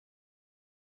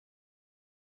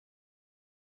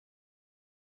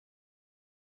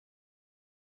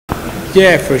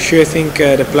Yeah, for sure. I think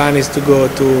the plan is to go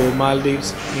to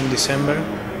Maldives in December.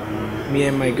 Me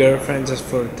and my girlfriend just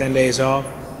for 10 days off.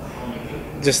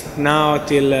 Just now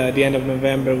till the end of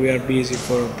November we are busy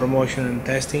for promotion and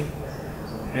testing.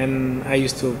 And I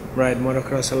used to ride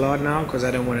motocross a lot now because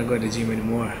I don't want to go to the gym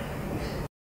anymore.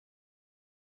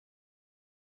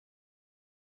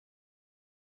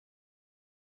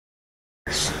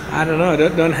 I don't know,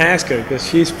 don't ask her because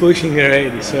she's pushing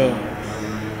already. So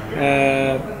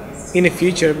in the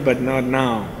future, but not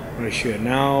now, for sure.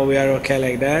 Now we are okay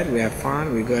like that, we have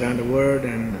fun, we go around the world,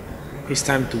 and it's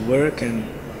time to work and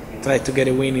try to get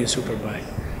a win in Superbike.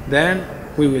 Then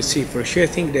we will see. For sure, I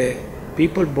think the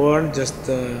people born just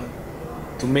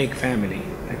to make family.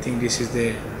 I think this is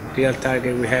the real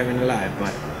target we have in life,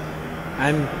 but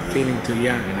I'm feeling too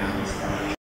young now.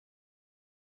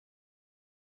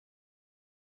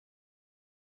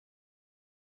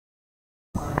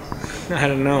 I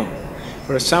don't know.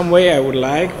 For some way I would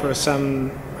like, for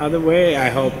some other way I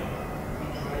hope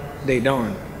they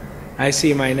don't. I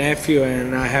see my nephew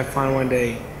and I have fun when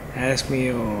they ask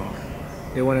me or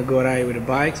they want to go ride with a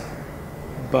bike,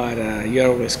 but you're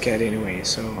always scared anyway,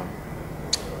 so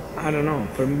I don't know.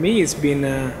 For me it's been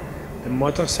the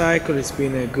motorcycle, it's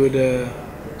been a good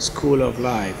school of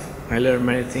life. I learned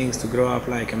many things to grow up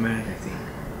like a man, I think.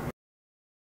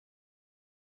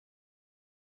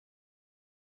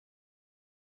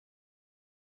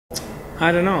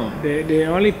 I don't know. The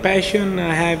only passion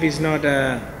I have is not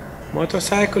a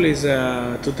motorcycle, is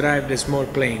to drive the small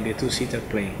plane, the two-seater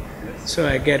plane. So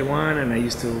I get one and I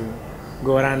used to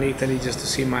go around Italy just to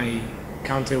see my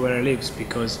country where I live,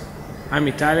 because I'm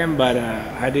Italian, but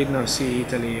I did not see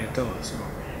Italy at all. So.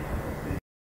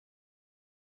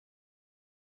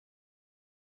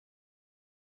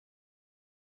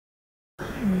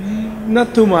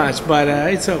 Not too much, but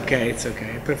it's okay. It's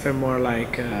okay. I prefer more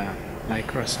like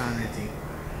croissant, I think.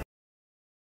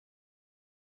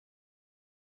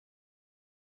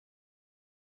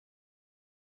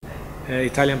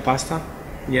 Italian pasta.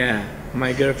 Yeah,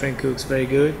 my girlfriend cooks very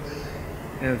good,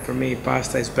 and for me,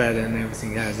 pasta is better than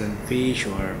everything else, than fish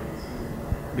or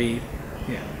beef.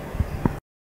 Yeah.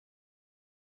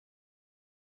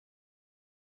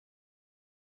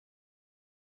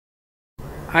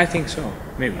 I think so.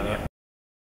 Maybe. Yeah.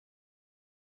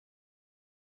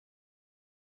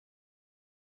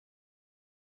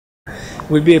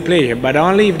 Would be a pleasure, but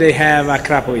only if they have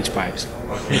Akrapovič pipes.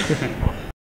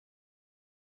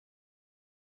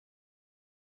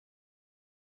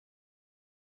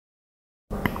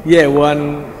 Yeah,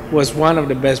 one was one of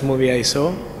the best movie I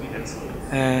saw,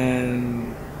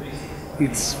 and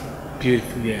it's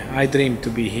beautiful. Yeah, I dream to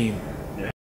be him.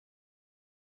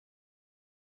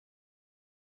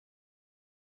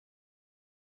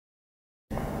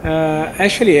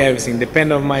 Actually, everything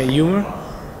depends on my humor.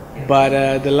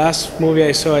 But the last movie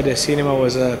I saw at the cinema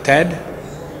was Ted.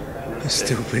 A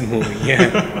stupid movie.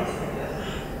 Yeah.